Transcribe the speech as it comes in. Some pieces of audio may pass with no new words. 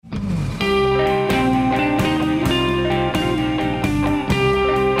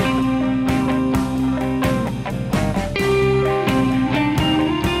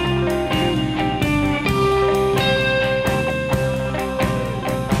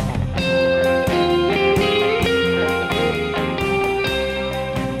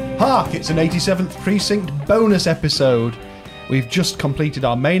back. It's an 87th Precinct bonus episode. We've just completed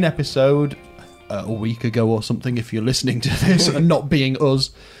our main episode a week ago or something, if you're listening to this and not being us,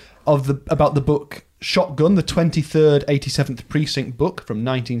 about the book Shotgun, the 23rd 87th Precinct book from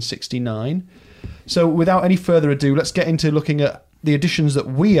 1969. So without any further ado, let's get into looking at the editions that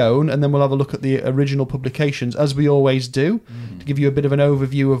we own, and then we'll have a look at the original publications, as we always do, to give you a bit of an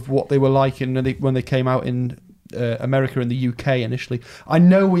overview of what they were like when they came out in America and the UK initially. I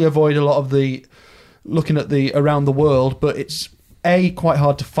know we avoid a lot of the looking at the around the world, but it's A, quite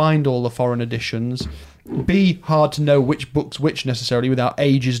hard to find all the foreign editions, B, hard to know which book's which necessarily without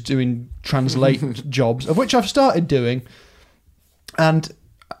ages doing translate jobs, of which I've started doing, and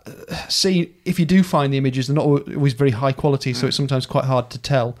C, if you do find the images, they're not always very high quality, so it's sometimes quite hard to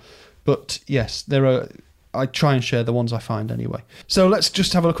tell. But yes, I try and share the ones I find anyway. So let's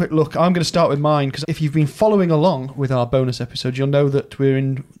just have a quick look. I'm going to start with mine, because if you've been following along with our bonus episodes, you'll know that we're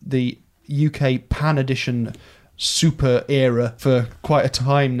in the UK Pan Edition super era for quite a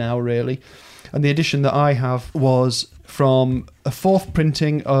time now, really. And the edition that I have was from a fourth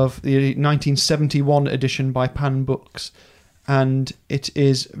printing of the 1971 edition by Pan Books. And it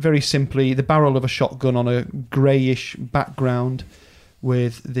is very simply the barrel of a shotgun on a greyish background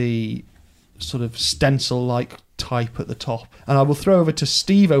with the sort of stencil-like type at the top. And I will throw over to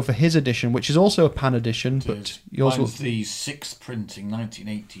Steve for his edition, which is also a Pan edition. But yours Mine's the sixth printing,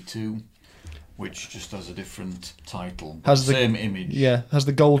 1982, which just has a different title. Has the same image. Yeah, has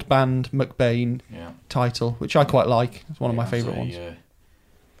the gold band McBain title, which I quite like. It's one of my favourite ones.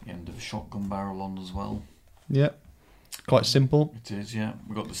 End of a shotgun barrel on as well. Yeah. Quite simple. It is, yeah.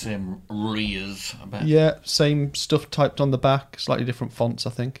 We've got the same rears, I bet. Yeah, same stuff typed on the back, slightly different fonts, I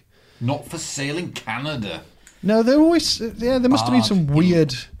think. Not for sale in Canada. No, they're always... Yeah, there must have been some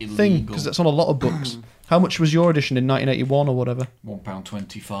weird thing, because that's on a lot of books. How much was your edition in 1981 or whatever?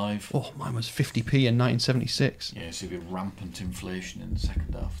 £1.25. Oh, mine was 50p in 1976. Yeah, so it'd be rampant inflation in the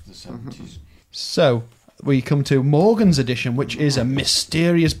second half of the 70s. So... we come to Morgan's edition, which is a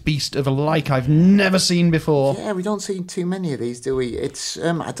mysterious beast of a like I've never seen before. Yeah, we don't see too many of these, do we? It's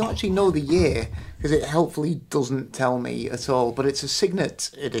I don't actually know the year, because it helpfully doesn't tell me at all, but it's a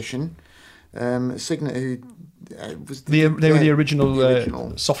Signet edition. Signet, who was... They were the original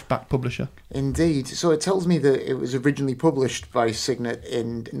softback publisher. Indeed. So it tells me that it was originally published by Signet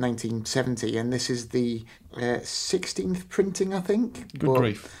in 1970, and this is the 16th printing, I think. Good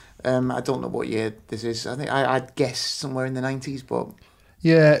grief. I don't know what year this is. I think I'd guess somewhere in the 90s, but...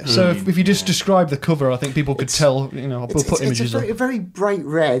 Yeah, so if you just describe the cover, I think people could tell, we'll put images on. It's a very bright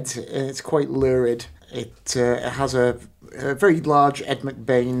red. It's quite lurid. It has a very large Ed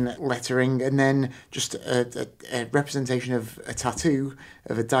McBain lettering, and then just a representation of a tattoo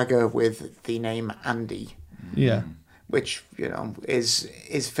of a dagger with the name Andy. Yeah. Which,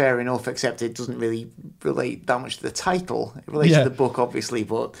 is fair enough, except it doesn't really relate that much to the title. It relates to the book, obviously,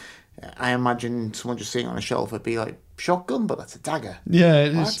 but I imagine someone just sitting on a shelf would be like, shotgun, but that's a dagger. Yeah,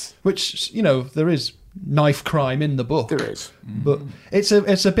 it is. Which, there is knife crime in the book. There is. But it's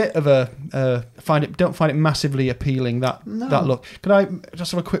a bit of a... don't find it massively appealing, that look. Can I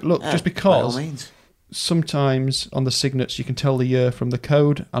just have a quick look? Just because... By all means. Sometimes on the signets you can tell the year from the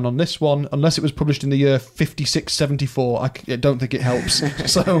code, and on this one, unless it was published in the year 5674, I don't think it helps.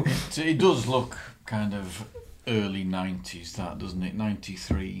 So it does look kind of early 90s, that, doesn't it?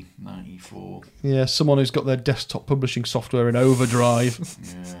 93, 94. Yeah, someone who's got their desktop publishing software in overdrive.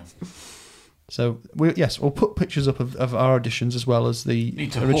 Yeah. So, we'll put pictures up of our editions as well as the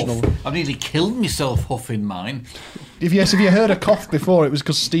original. Huff. I've nearly killed myself huffing mine. If you heard a cough before, it was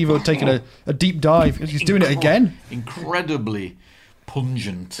because Steve had taken a deep dive. He's doing it again. Incredibly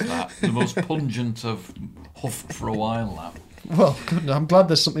pungent, that. The most pungent I've huffed for a while, that. Well, good. I'm glad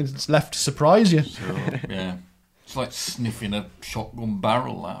there's something that's left to surprise you. So, yeah. It's like sniffing a shotgun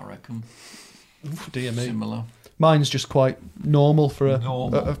barrel, that, I reckon. Oof, dear me. Similar. Mine's just quite normal for a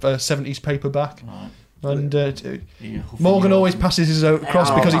 70s paperback. Right. And Morgan always passes his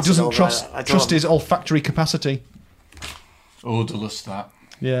across because he doesn't trust his olfactory capacity. Odorless, that.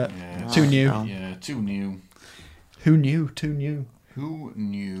 Yeah. Too new. Yeah, too new. Who knew? Too new. Who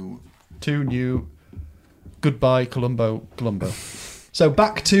knew? Too new. Goodbye, Columbo. So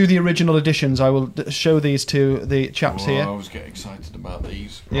back to the original editions. I will show these to the chaps here. I always get excited about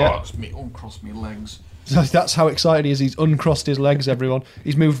these. Yeah. It's me uncross me legs. So that's how excited he is. He's uncrossed his legs, everyone.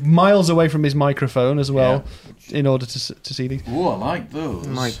 He's moved miles away from his microphone as well in order to see these. Oh, I like those.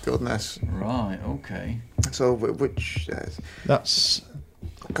 My goodness. Right, okay. So, which... That's...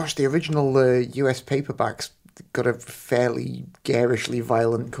 Gosh, the original US paperback's got a fairly garishly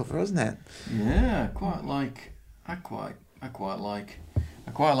violent cover, hasn't it? Yeah, I quite like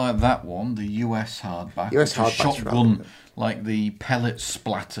I quite like that one, the US hardback. US hardback's shotgun, rather like the pellet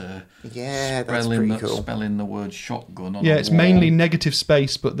splatter. Yeah, that's pretty cool. Spelling the word shotgun on Yeah, the it's wall. mainly negative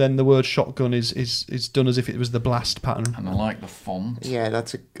space, but then the word shotgun is done as if it was the blast pattern. And I like the font. Yeah,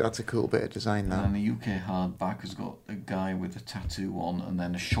 that's a cool bit of design, that. And then the UK hardback has got a guy with a tattoo on, and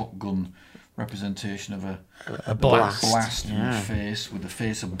then a shotgun representation of a blast in the face, with the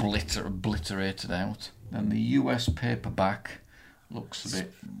face obliterated out. And the US paperback looks a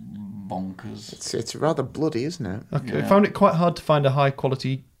bit bonkers. It's rather bloody, isn't it? Okay. Yeah. I found it quite hard to find a high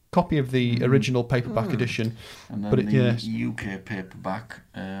quality copy of the original paperback edition. And then but UK paperback,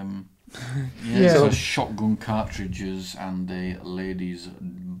 Yeah. so shotgun cartridges and a lady's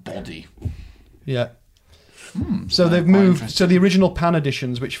body. Yeah. So they've quite moved. interesting. So the original Pan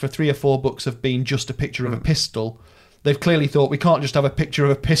editions, which for 3 or 4 books have been just a picture of a pistol, they've clearly thought we can't just have a picture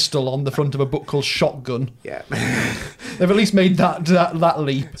of a pistol on the front of a book called Shotgun. Yeah. They've at least made that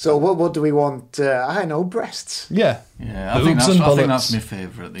leap. So what do we want? I don't know, breasts. Yeah. Yeah, I Boobs think and that's bullets. my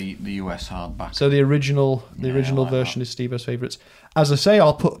favourite, the US hardback. So the original I like version that. is Steve-O's favourites. As I say,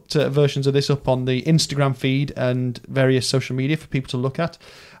 I'll put versions of this up on the Instagram feed and various social media for people to look at.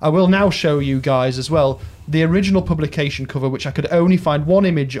 I will now show you guys as well the original publication cover, which I could only find one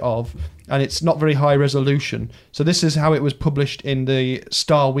image of, and it's not very high resolution. So this is how it was published in the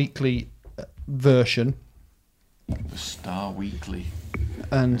Star Weekly version. The Star Weekly.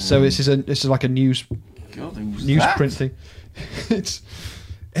 And so this is like a God, who's that? newsprint thing. it's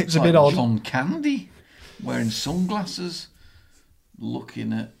a like bit odd. John Candy wearing sunglasses,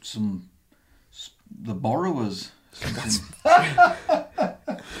 looking at the borrowers.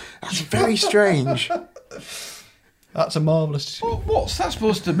 That's very strange. That's a marvellous... What's that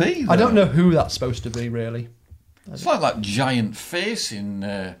supposed to be? I don't though? know who that's supposed to be, really. It's like that giant face in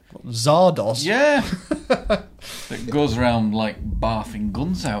Zardos. yeah, that goes around like barfing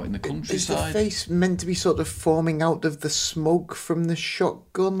guns out in the Is the countryside. face meant to be sort of forming out of the smoke from the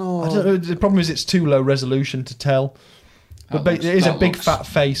shotgun, or? I don't know. The problem is it's too low resolution to tell. But That looks- it is a that big looks- fat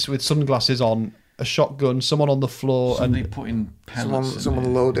face with sunglasses on, a shotgun, someone on the floor, Somebody and putting pellets. in Someone it.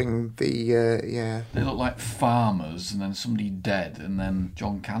 loading the yeah. They look like farmers, and then somebody dead, and then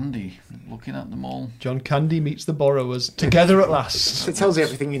John Candy looking at them all. John Candy meets the borrowers together at last. It tells you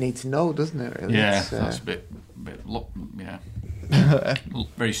everything you need to know, doesn't it? Really? Yeah, It's, that's a bit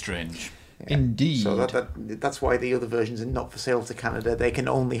very strange. Indeed. So that's why the other versions are not for sale to Canada. They can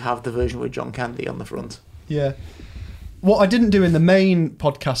only have the version with John Candy on the front. Yeah. What I didn't do in the main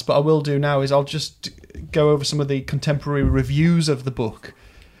podcast, but I will do now, is I'll just go over some of the contemporary reviews of the book.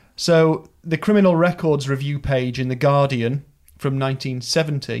 So, the Criminal Records review page in The Guardian from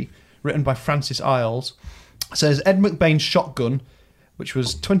 1970, written by Francis Isles, says Ed McBain's Shotgun, which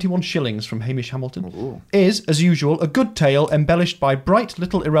was 21 shillings from Hamish Hamilton, is, as usual, a good tale embellished by bright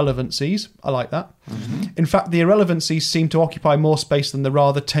little irrelevancies. I like that. Mm-hmm. In fact, the irrelevancies seem to occupy more space than the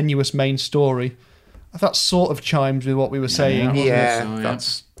rather tenuous main story. That sort of chimes with what we were saying. Yeah, so, yeah.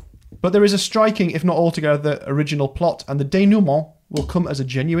 that's But there is a striking, if not altogether, original plot, and the denouement will come as a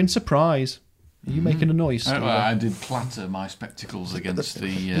genuine surprise. Are you making a noise, Steve? I did clatter my spectacles against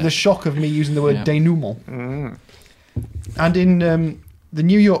The shock of me using the word Yeah. denouement. And in the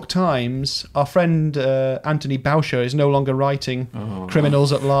New York Times, our friend Anthony Boucher is no longer writing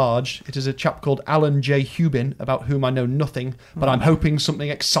Criminals at Large. It is a chap called Alan J. Hubin, about whom I know nothing, but I'm hoping something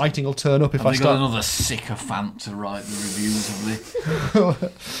exciting will turn up if Have I they start... got another sycophant to write the reviews of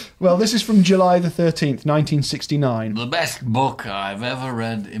this? Well, this is from July the 13th, 1969. The best book I've ever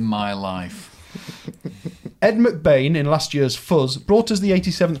read in my life. Ed McBain, in last year's Fuzz, brought us the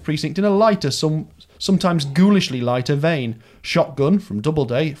 87th Precinct in a lighter, sometimes ghoulishly lighter vein. Shotgun, from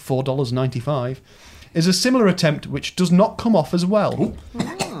Doubleday, $4.95, is a similar attempt which does not come off as well.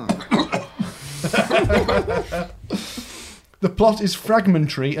 The plot is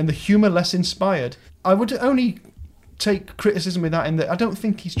fragmentary and the humour less inspired. I would only take criticism with that in that I don't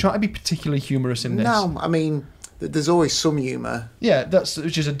think he's trying to be particularly humorous in this. no. I mean, there's always some humour. Yeah,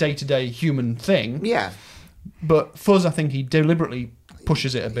 which is a day-to-day human thing. Yeah, But Fuzz, I think he deliberately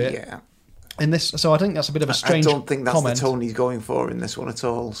pushes it a bit. yeah. In this, so I think that's a bit of a strange I don't think that's comment. the tone he's going for in this one at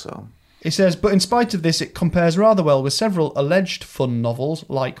all. So It says, but in spite of this, it compares rather well with several alleged fun novels,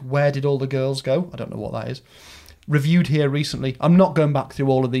 like Where Did All the Girls Go? I don't know what that is. Reviewed here recently. I'm not going back through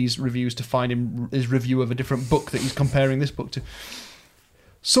all of these reviews to find his review of a different book that he's comparing this book to.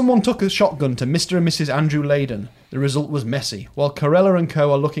 Someone took a shotgun to Mr. and Mrs. Andrew Leyden. The result was messy. While Carella and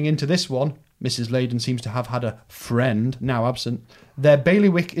Co. are looking into this one, Mrs. Leyden seems to have had a friend, now absent. Their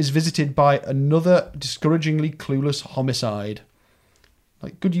bailiwick is visited by another discouragingly clueless homicide.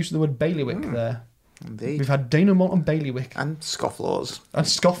 Like, good use of the word bailiwick there. Indeed. We've had denouement and bailiwick. And scofflaws. And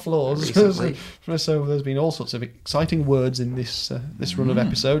scofflaws. Recently. So there's been all sorts of exciting words in this this run of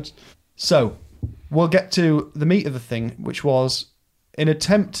episodes. So we'll get to the meat of the thing, which was an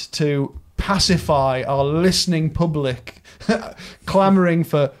attempt to pacify our listening public, clamouring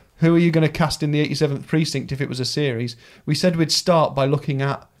for who are you going to cast in the 87th Precinct if it was a series. We said we'd start by looking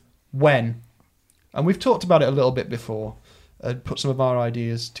at when. And we've talked about it a little bit before, put some of our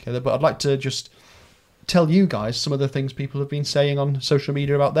ideas together, but I'd like to just tell you guys some of the things people have been saying on social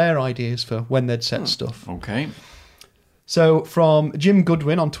media about their ideas for when they'd set stuff. Okay. So from Jim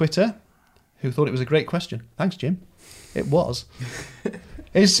Goodwin on Twitter, who thought it was a great question. Thanks, Jim. It was.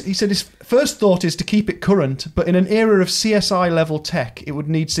 He said his first thought is to keep it current, but in an era of CSI level tech, it would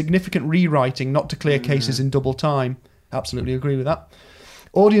need significant rewriting not to clear cases in double time. Absolutely agree with that.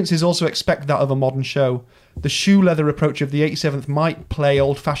 Audiences also expect that of a modern show. The shoe leather approach of the 87th might play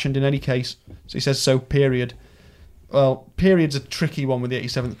old-fashioned in any case. So he says so, period. Well, period's a tricky one with the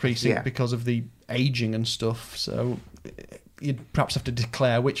 87th Precinct because of the aging and stuff. So you'd perhaps have to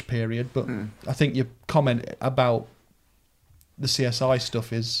declare which period. But I think your comment about the CSI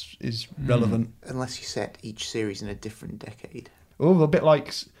stuff is relevant. Unless you set each series in a different decade. Oh, a bit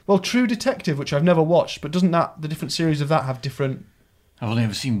like... Well, True Detective, which I've never watched, but doesn't the different series of that have different... I've only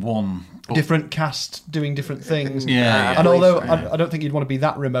ever seen one. Different cast doing different things. Yeah. And although I don't think you'd want to be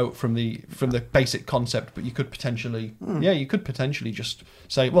that remote from the basic concept, but you could potentially, just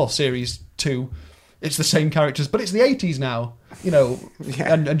say, well, series 2, it's the same characters, but it's the 80s now,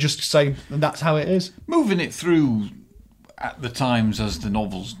 and just say that's how it is. Moving it through at the times as the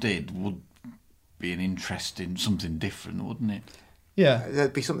novels did would be an interesting something different, wouldn't it? Yeah.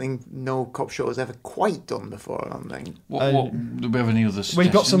 That'd be something no cop show has ever quite done before, I don't think. What do we have any other suggestions?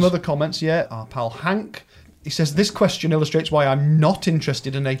 We've got some other comments, Our pal Hank, he says, this question illustrates why I'm not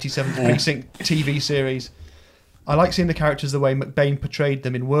interested in 87th Precinct TV series. I like seeing the characters the way McBain portrayed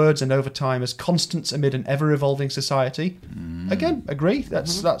them in words and over time as constants amid an ever-evolving society. Again, agree.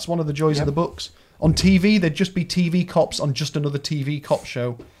 That's one of the joys of the books. On TV, they'd just be TV cops on just another TV cop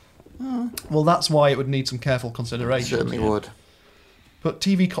show. Well, that's why it would need some careful consideration. Certainly would. But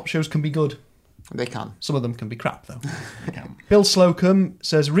TV cop shows can be good. They can. Some of them can be crap, though. Bill Slocum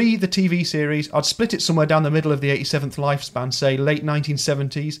says, read the TV series. I'd split it somewhere down the middle of the 87th lifespan, say late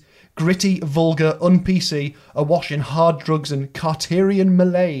 1970s. Gritty, vulgar, un-PC, awash in hard drugs and Carterian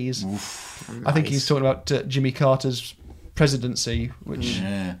malaise. Nice. I think he's talking about Jimmy Carter's presidency, which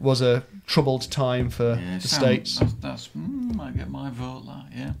was a troubled time for the States. That's I get my vote,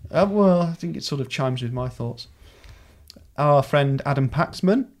 that, well, I think it sort of chimes with my thoughts. Our friend Adam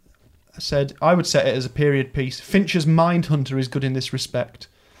Paxman said, I would set it as a period piece. Fincher's Mindhunter is good in this respect,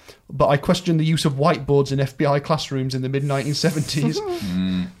 but I question the use of whiteboards in FBI classrooms in the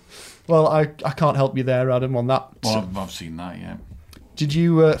mid-1970s. Well, I can't help you there, Adam, on that. Well, I've seen that, yeah. Did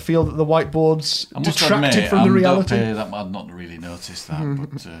you feel that the whiteboards detracted from the reality? I'd not really noticed that,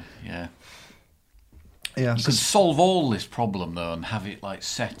 but yeah. Yeah, you could solve all this problem, though, and have it like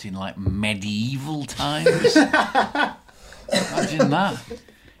set in like medieval times. Imagine that. It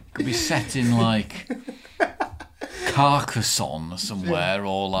could be set in like Carcassonne somewhere,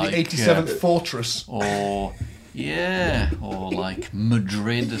 or like the 87th Fortress, or like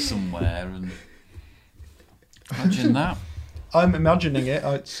Madrid or somewhere. And imagine that. I'm imagining it.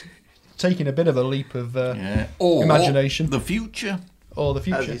 It's taking a bit of a leap of imagination. The future. Or the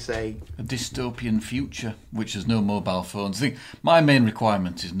future. As you say. A dystopian future, which has no mobile phones. I think my main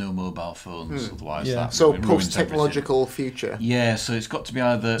requirement is no mobile phones, otherwise that so ruins post-technological future. Yeah, so it's got to be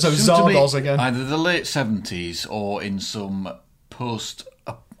either Zardoz again. Either the late 70s or in some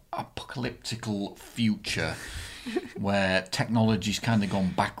post-apocalyptical future where technology's kind of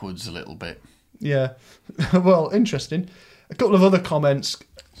gone backwards a little bit. Yeah. Well, interesting. A couple of other comments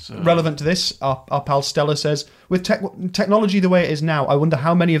relevant to this. Our pal Stella says, with technology the way it is now, I wonder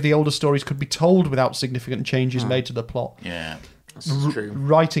how many of the older stories could be told without significant changes made to the plot. Yeah. That's true.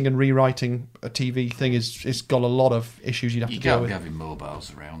 Writing and rewriting a TV thing is got a lot of issues you'd have to deal with. You can't be having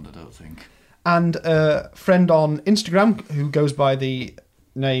mobiles around, I don't think. And a friend on Instagram who goes by the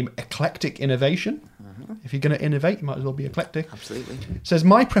name Eclectic Innovation. If you're going to innovate, you might as well be eclectic. Absolutely. Says,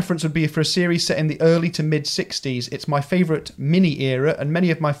 my preference would be for a series set in the early to mid-60s. It's my favourite mini-era, and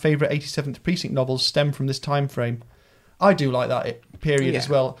many of my favourite 87th Precinct novels stem from this time frame. I do like that period as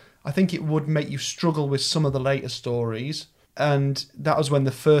well. I think it would make you struggle with some of the later stories, and that was when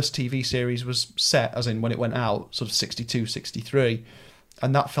the first TV series was set, as in when it went out, sort of 62, 63,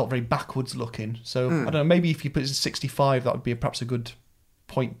 and that felt very backwards looking. So, I don't know, maybe if you put it in 65, that would be perhaps a good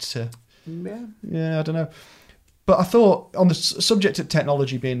point to... Yeah, I don't know. But I thought, on the subject of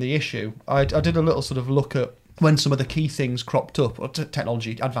technology being the issue, I did a little sort of look at when some of the key things cropped up, or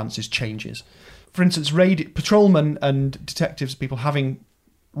technology advances, changes. For instance, patrolmen and detectives, people having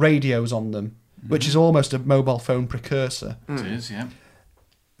radios on them, which is almost a mobile phone precursor. It is, yeah.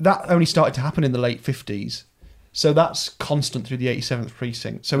 That only started to happen in the late 50s. So that's constant through the 87th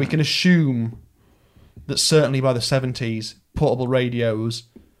precinct. So we can assume that certainly by the 70s, portable radios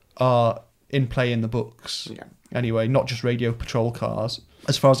are in play in the books. Yeah. Anyway, not just radio patrol cars.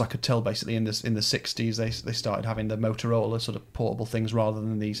 As far as I could tell, basically in the 60s, they started having the Motorola sort of portable things rather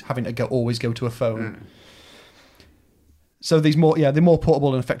than these having to always go to a phone. So these the more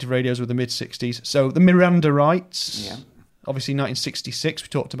portable and effective radios were the mid 60s. So the Miranda rights, obviously 1966. We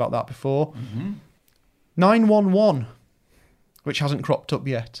talked about that before. 911, which hasn't cropped up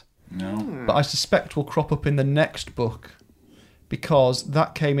yet. No. But I suspect will crop up in the next book because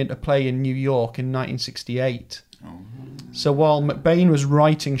that came into play in New York in 1968. So while McBain was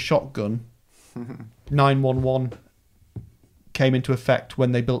writing Shotgun, 911 came into effect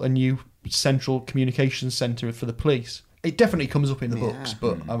when they built a new central communications centre for the police. It definitely comes up in the books,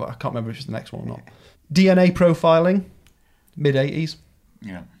 but I can't remember if it's the next one or not. DNA profiling, mid-80s.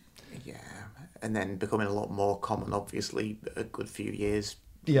 Yeah. Yeah, and then becoming a lot more common, obviously, a good few years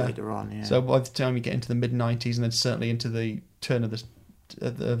later on. Yeah. So by the time you get into the mid-90s and then certainly into the turn of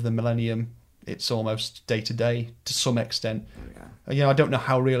the millennium, it's almost day-to-day to some extent. Yeah. I don't know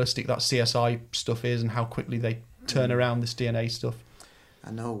how realistic that CSI stuff is and how quickly they turn around this DNA stuff.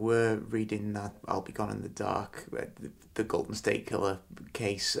 I know we're reading that I'll Be Gone in the Dark, the Golden State Killer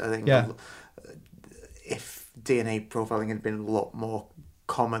case. I think if DNA profiling had been a lot more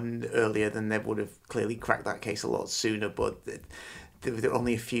common earlier, then they would have clearly cracked that case a lot sooner. But there were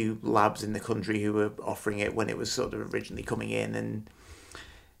only a few labs in the country who were offering it when it was sort of originally coming in. And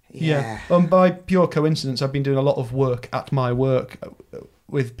by pure coincidence, I've been doing a lot of work at my work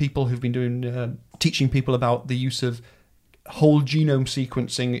with people who've been doing teaching people about the use of whole genome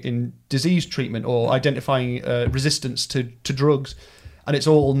sequencing in disease treatment or identifying resistance to drugs. And it's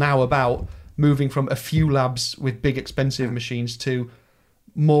all now about moving from a few labs with big expensive machines to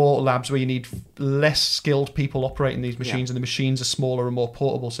more labs where you need less skilled people operating these machines, and the machines are smaller and more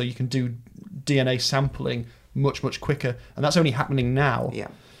portable, so you can do DNA sampling much, much quicker. And that's only happening now. Yeah.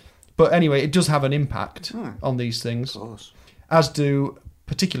 But anyway, it does have an impact on these things, Of course. as do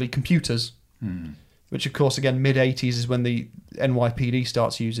particularly computers. Which, of course, again, mid-80s is when the NYPD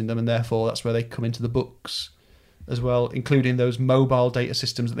starts using them, and therefore that's where they come into the books as well, including those mobile data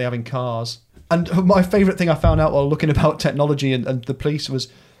systems that they have in cars. And my favourite thing I found out while looking about technology and the police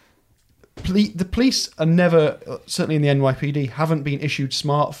was the police are never, certainly in the NYPD, haven't been issued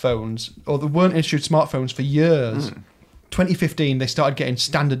smartphones, or they weren't issued smartphones for years. 2015, they started getting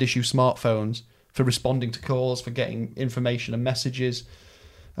standard issue smartphones for responding to calls, for getting information and messages.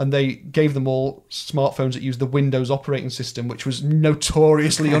 And they gave them all smartphones that used the Windows operating system, which was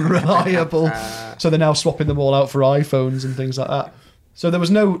notoriously unreliable. So they're now swapping them all out for iPhones and things like that. So there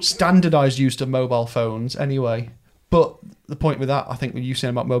was no standardised use of mobile phones anyway. But the point with that, I think, when you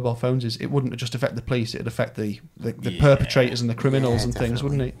saying about mobile phones, is it wouldn't just affect the police, it'd affect the perpetrators and the criminals and things,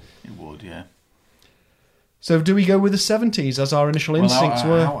 wouldn't it? It would, yeah. So do we go with the 70s as our initial instincts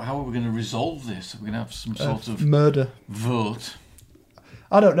were? How are we going to resolve this? Are we going to have some sort of murder vote?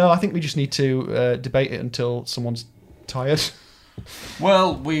 I don't know. I think we just need to debate it until someone's tired.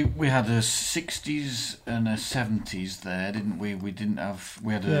 Well, we had a 60s and a 70s there, didn't we? We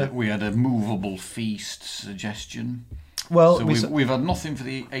had a movable feast suggestion. Well, so we've had nothing for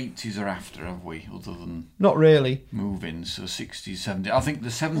the 80s or after, have we? Other than not really move-in. So 60s, 70s. I think the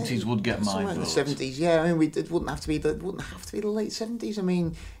 70s would get my vote. The 70s, yeah. I mean, it wouldn't have to be the late 70s. I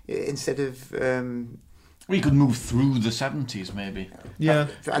mean, instead of. We could move through the 70s, maybe. Yeah,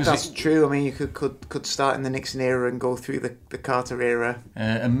 that's true. I mean, you could start in the Nixon era and go through the Carter era.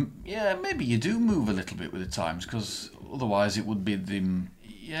 Maybe you do move a little bit with the times, because otherwise it would be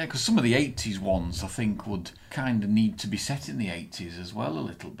because some of the 80s ones, I think, would kind of need to be set in the 80s as well a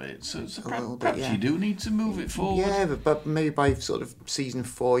little bit. So perhaps you do need to move it forward. Yeah, but maybe by sort of season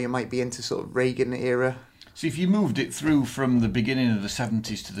 4, you might be into sort of Reagan era. So if you moved it through from the beginning of the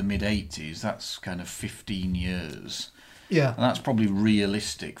 70s to the mid-80s, that's kind of 15 years. Yeah. And that's probably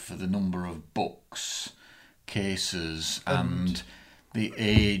realistic for the number of books, cases, and the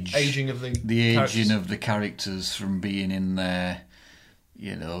aging of the characters from being in there.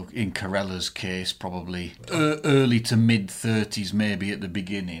 You know, in Carella's case, probably early to mid-30s maybe at the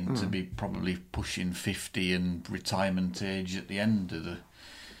beginning, to be probably pushing 50 and retirement age at the end of the...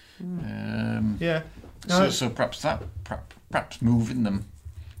 yeah. So perhaps moving them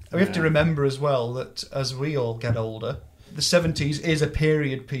We have to remember as well that as we all get older, the 70s is a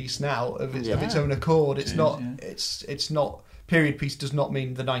period piece now of its own accord. It's not. Period piece does not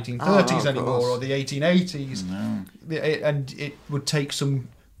mean the 1930s anymore or the 1880s. No. And it would take some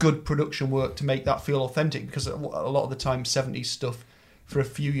good production work to make that feel authentic, because a lot of the time 70s stuff for a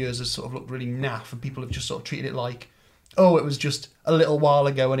few years has sort of looked really naff, and people have just sort of treated it like, oh, it was just a little while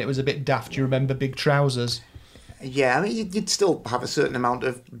ago and it was a bit daft. Do you remember Big Trousers? Yeah, I mean, you'd still have a certain amount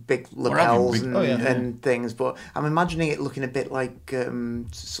of big lapels and things, but I'm imagining it looking a bit like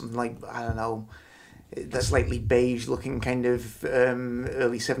something like, I don't know, that slightly beige looking kind of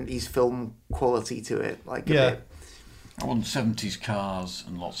early 70s film quality to it. Like a bit. I want 70s cars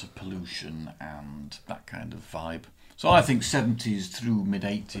and lots of pollution and that kind of vibe. So I think 70s through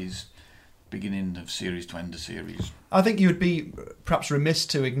mid-80s, beginning of series to end of series. I think you would be perhaps remiss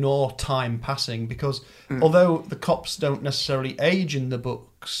to ignore time passing, because although the cops don't necessarily age in the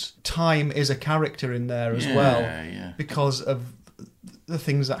books, time is a character in there as well, because of the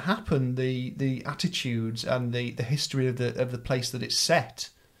things that happen, the attitudes and the history of the place that it's set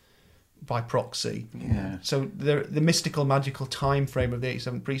by proxy. Yeah. So the mystical, magical time frame of the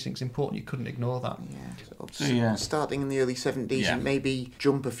 87th Precinct is important. You couldn't ignore that. So starting in the early 70s and maybe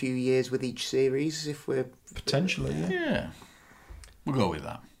jump a few years with each series if we're... Potentially, yeah. We'll go with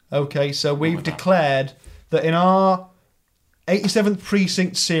that. Okay, so we've declared that in our 87th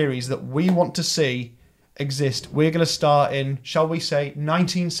Precinct series that we want to see exist, we're going to start in, shall we say,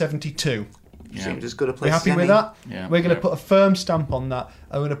 1972. Yeah. Seems as good a place. We're happy with that? Yeah. We're going to put a firm stamp on that.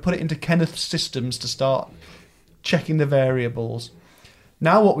 I'm going to put it into Kenneth's systems to start checking the variables.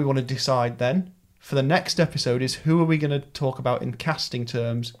 Now what we want to decide then for the next episode is who are we going to talk about in casting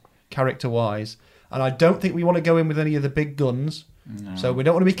terms, character-wise. And I don't think we want to go in with any of the big guns. No. So we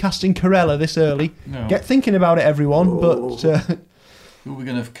don't want to be casting Corella this early. No. Get thinking about it, everyone. But who are we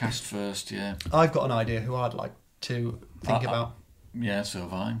going to cast first, I've got an idea who I'd like to think about. Yeah, so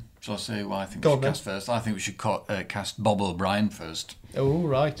have I. So I say, I think we should cast first. I think we should cast Bob O'Brien first. Oh,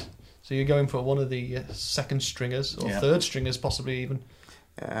 right. So you're going for one of the second stringers, or third stringers, possibly even.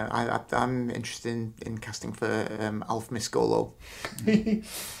 I'm interested in casting for Alf Miscolo.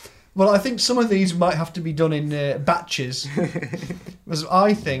 Well, I think some of these might have to be done in batches. Because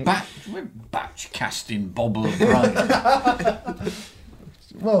I think... We're batch casting Bob O'Brien.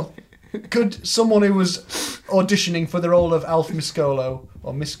 Well, could someone who was auditioning for the role of Alf Miscolo,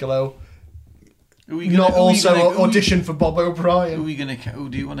 or Miscolo, not also audition for Bob O'Brien? Who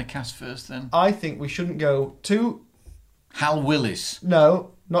do you want to cast first, then? I think we shouldn't go too... Hal Willis.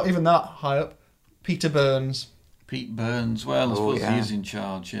 No, not even that high up. Peter Burns. Pete Burns. Well, I suppose he is in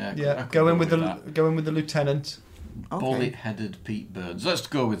charge. Yeah. Go in with the lieutenant. Okay. Bullet-headed Pete Burns. Let's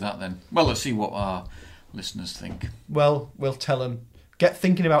go with that then. Well, let's see what our listeners think. Well, we'll tell them. Get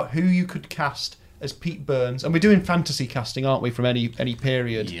thinking about who you could cast as Pete Burns, and we're doing fantasy casting, aren't we? From any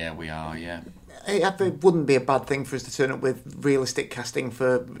period. Yeah, we are. Yeah. It wouldn't be a bad thing for us to turn up with realistic casting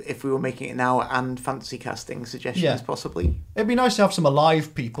for if we were making it now, and fantasy casting suggestions possibly. It'd be nice to have some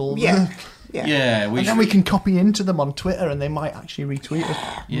alive people. Yeah. And then we can copy into them on Twitter, and they might actually retweet us.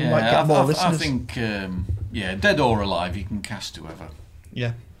 Yeah, we might get more listeners. I think, dead or alive, you can cast whoever.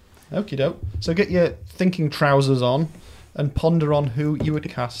 Yeah. Okie doke. So get your thinking trousers on and ponder on who you would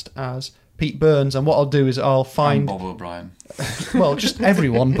cast as Pete Burns, and what I'll do is I'll find... And Bob O'Brien. Well, just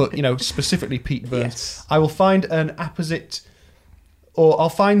everyone, but, specifically Pete Burns. Yes. I will find an apposite, or I'll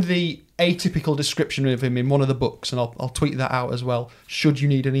find the atypical description of him in one of the books, and I'll tweet that out as well, should you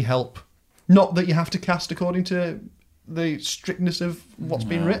need any help. Not that you have to cast according to the strictness of what's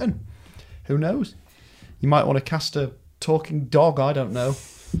been written. Who knows? You might want to cast a talking dog, I don't know.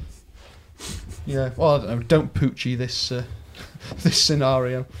 Yeah, well, I don't know. Don't Poochie this this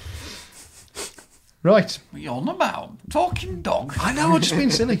scenario. Right. What are you on about? Talking dog? I know, I'm just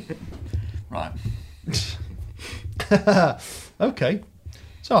being silly. Right. Okay.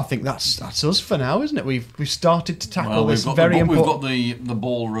 So I think that's us for now, isn't it? We've started to tackle this important... We've got the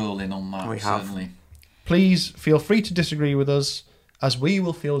ball rolling on that, certainly. Please feel free to disagree with us, as we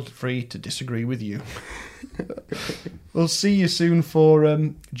will feel free to disagree with you. We'll see you soon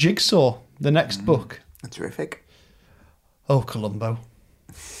for Jigsaw, the next book. Terrific. Oh, Columbo.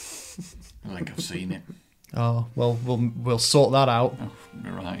 I think I've seen it. Oh, well, we'll sort that out. Oh,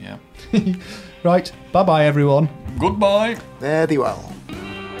 you're right, yeah. Right, bye-bye, everyone. Goodbye. Very well.